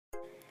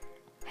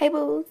Hey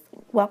boos,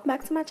 welcome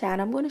back to my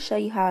channel. I'm going to show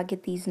you how I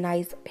get these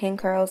nice pin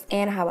curls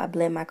and how I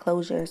blend my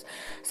closures.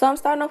 So I'm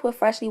starting off with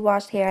freshly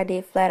washed hair. I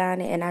did flat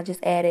iron it and I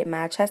just added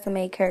my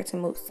Tresemme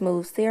Keratin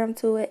Smooth Serum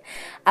to it.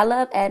 I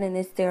love adding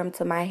this serum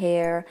to my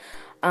hair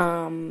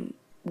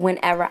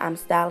whenever I'm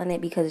styling it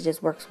because it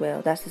just works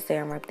well. That's the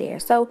serum right there.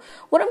 So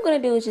what I'm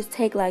going to do is just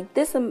take like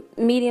this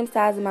medium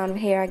sized amount of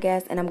hair, I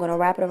guess, and I'm going to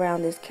wrap it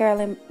around this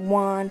Canon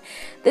wand.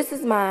 This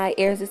is my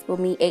Irresistible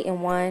Me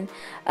 8-in-1.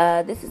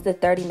 This is the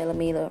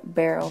 30mm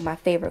barrel, my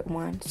favorite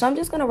one. So I'm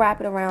just going to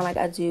wrap it around like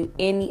I do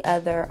any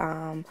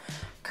other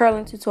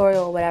curling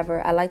tutorial or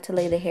whatever. I like to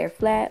lay the hair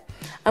flat.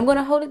 I'm going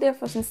to hold it there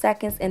for some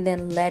seconds and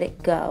then let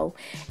it go.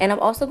 And I'm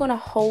also going to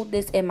hold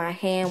this in my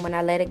hand when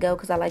I let it go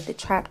because I like to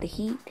trap the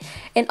heat.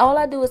 And all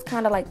I do is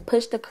kind of like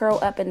push the curl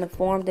up in the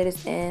form that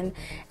it's in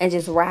and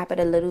just wrap it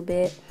a little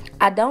bit.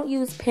 I don't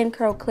use pin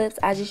curl clips.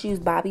 I just use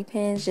bobby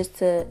pins just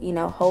to, you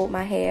know, hold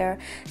my hair.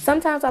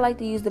 Sometimes I like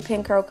to use the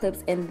pin curl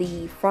clips in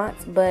the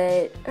front,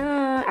 but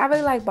I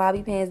really like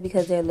bobby pins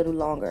because they're a little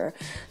longer.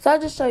 So I'll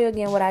just show you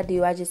again what I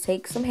do. I just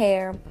take some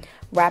hair,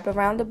 wrap it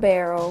around the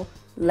barrel,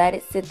 let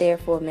it sit there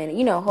for a minute,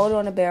 you know, hold it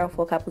on the barrel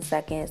for a couple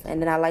seconds,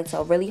 and then I like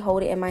to really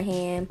hold it in my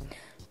hand,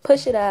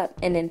 push it up,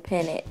 and then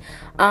pin it.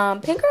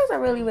 Pin curls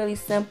are really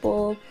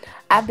simple.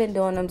 I've been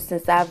doing them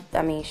since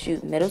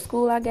middle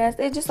school, I guess.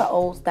 It's just an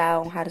old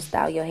style on how to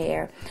style your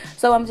hair.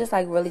 So I'm just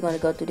like really going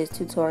to go through this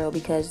tutorial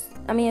because,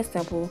 it's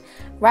simple.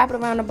 Wrap it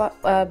around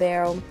the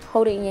barrel,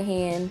 hold it in your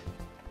hand,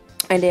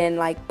 and then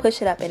like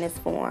push it up in its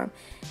form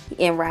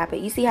and wrap it.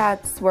 You see how I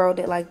swirled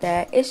it like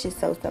that? It's just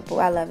so simple.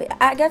 I love it.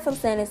 I guess I'm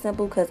saying it's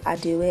simple because I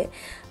do it,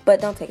 but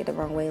don't take it the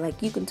wrong way.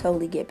 Like, you can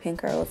totally get pin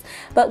curls.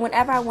 But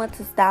whenever I want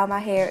to style my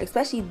hair,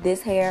 especially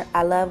this hair,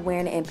 I love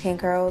wearing it in pin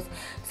curls.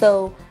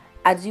 So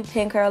I do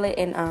pin curl it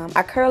and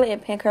I curl it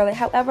and pin curl it.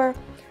 However,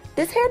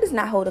 this hair does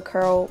not hold a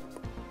curl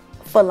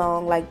for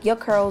long. Like, your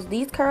curls,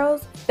 these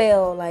curls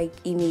fail like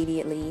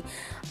immediately.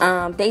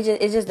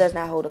 It just does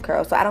not hold a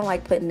curl, so I don't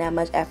like putting that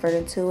much effort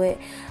into it.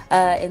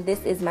 And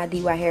this is my DY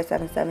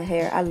Hair777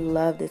 hair. I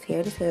love this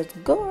hair. This hair is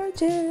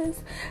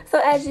gorgeous.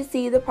 So as you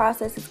see, the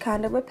process is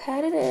kind of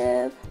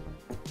repetitive.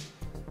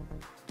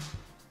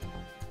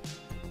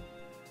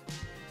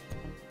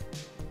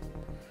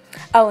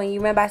 Oh, and you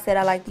remember I said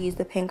I like to use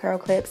the pin curl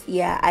clips?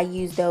 Yeah, I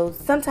use those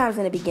sometimes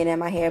in the beginning of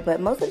my hair, but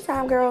most of the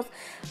time, girls,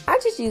 I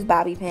just use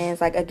bobby pins.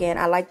 Like, again,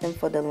 I like them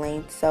for the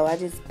length, so I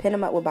just pin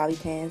them up with bobby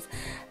pins.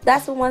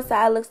 That's what one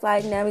side looks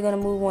like. Now we're going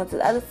to move on to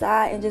the other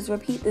side and just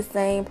repeat the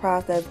same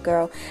process,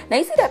 girl. Now,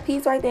 you see that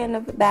piece right there in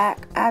the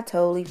back? I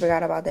totally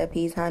forgot about that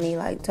piece, honey.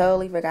 Like,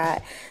 totally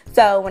forgot.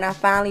 So, when I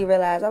finally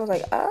realized, I was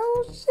like,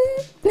 oh,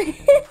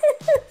 shit.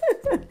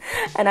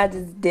 And I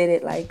just did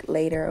it, like,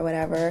 later or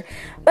whatever.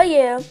 But,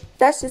 yeah,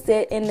 that's just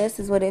it. And this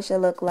is what it should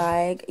look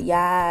like.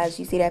 Yes,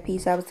 you see that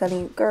piece I was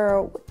telling you?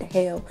 Girl, what the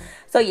hell?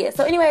 So, yeah.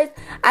 So, anyways,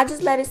 I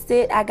just let it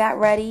sit. I got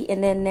ready.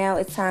 And then now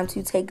it's time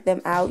to take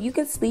them out. You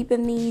can sleep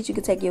in these. You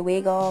can take your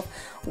wig off,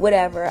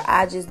 whatever.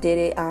 I just did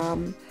it.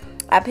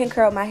 I pin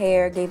curled my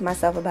hair, gave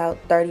myself about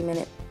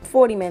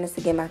 40 minutes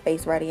to get my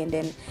face ready, and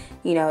then,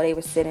 you know, they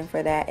were sitting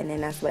for that, and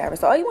then that's whatever.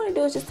 So all you want to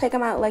do is just take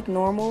them out like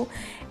normal,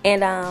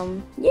 and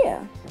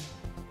yeah.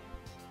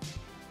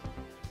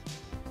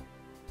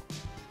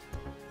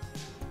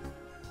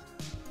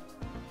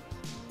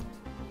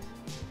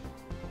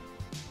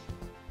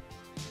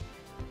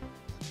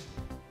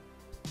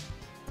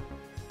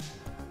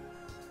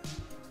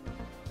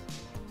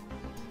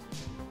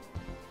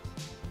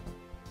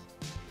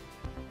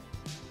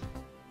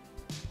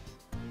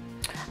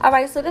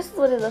 Alright, so this is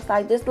what it looks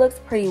like. This looks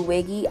pretty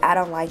wiggy. I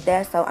don't like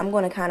that, so I'm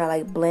going to kind of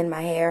like blend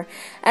my hair.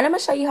 And I'm going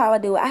to show you how I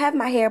do it. I have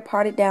my hair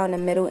parted down the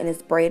middle and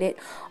it's braided.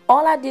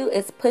 All I do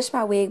is push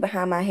my wig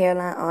behind my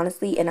hairline,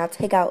 honestly, and I'll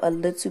take out a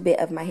little bit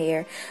of my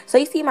hair. So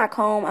you see my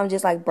comb, I'm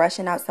just like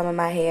brushing out some of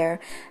my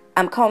hair.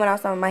 I'm combing out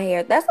some of my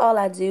hair. That's all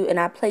I do, and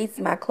I place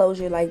my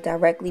closure like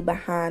directly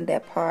behind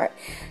that part,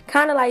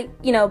 kind of like,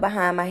 you know,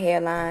 behind my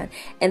hairline,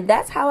 and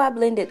that's how I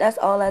blend it. That's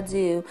all I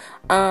do.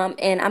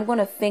 And I'm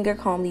gonna finger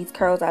comb these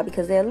curls out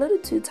because they're a little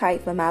too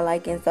tight for my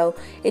liking. So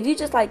if you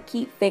just like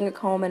keep finger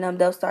combing them,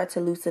 they'll start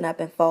to loosen up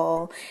and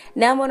fall.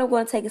 Now I'm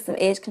gonna take some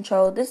edge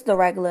control. This is the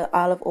regular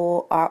olive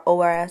oil or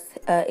ORS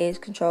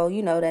edge control.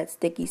 You know, that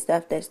sticky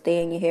stuff that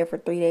stay in your hair for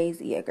 3 days.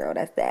 Yeah, girl,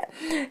 that's that.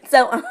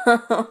 So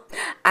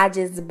I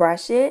just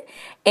brush it.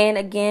 And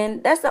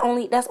again, I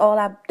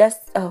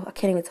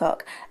can't even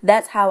talk.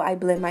 That's how I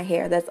blend my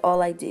hair. That's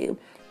all I do.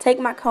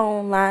 Take my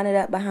comb, line it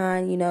up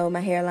behind, you know,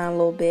 my hairline a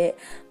little bit,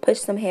 push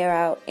some hair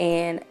out,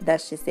 and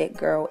that's just it,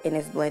 girl, and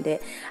it's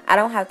blended. I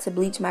don't have to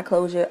bleach my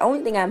closure.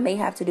 Only thing I may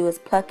have to do is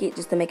pluck it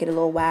just to make it a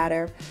little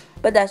wider,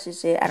 but that's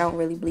just it. I don't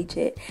really bleach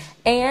it.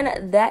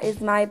 And that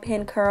is my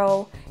pin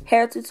curl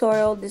hair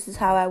tutorial. This is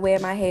how I wear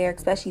my hair,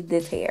 especially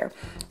this hair.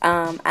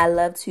 I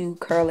love to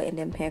curl it and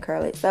then pin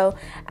curl it. So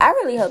I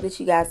really hope that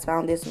you guys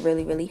found this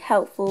really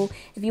helpful.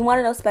 If you want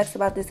to know specs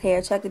about this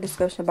hair, check the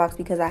description box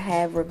because I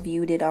have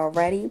reviewed it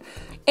already.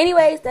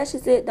 Anyways, that's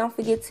just it. Don't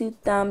forget to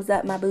thumbs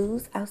up my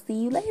boos. I'll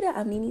see you later.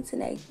 I'm Nene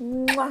today.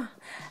 Mwah.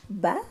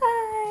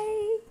 Bye.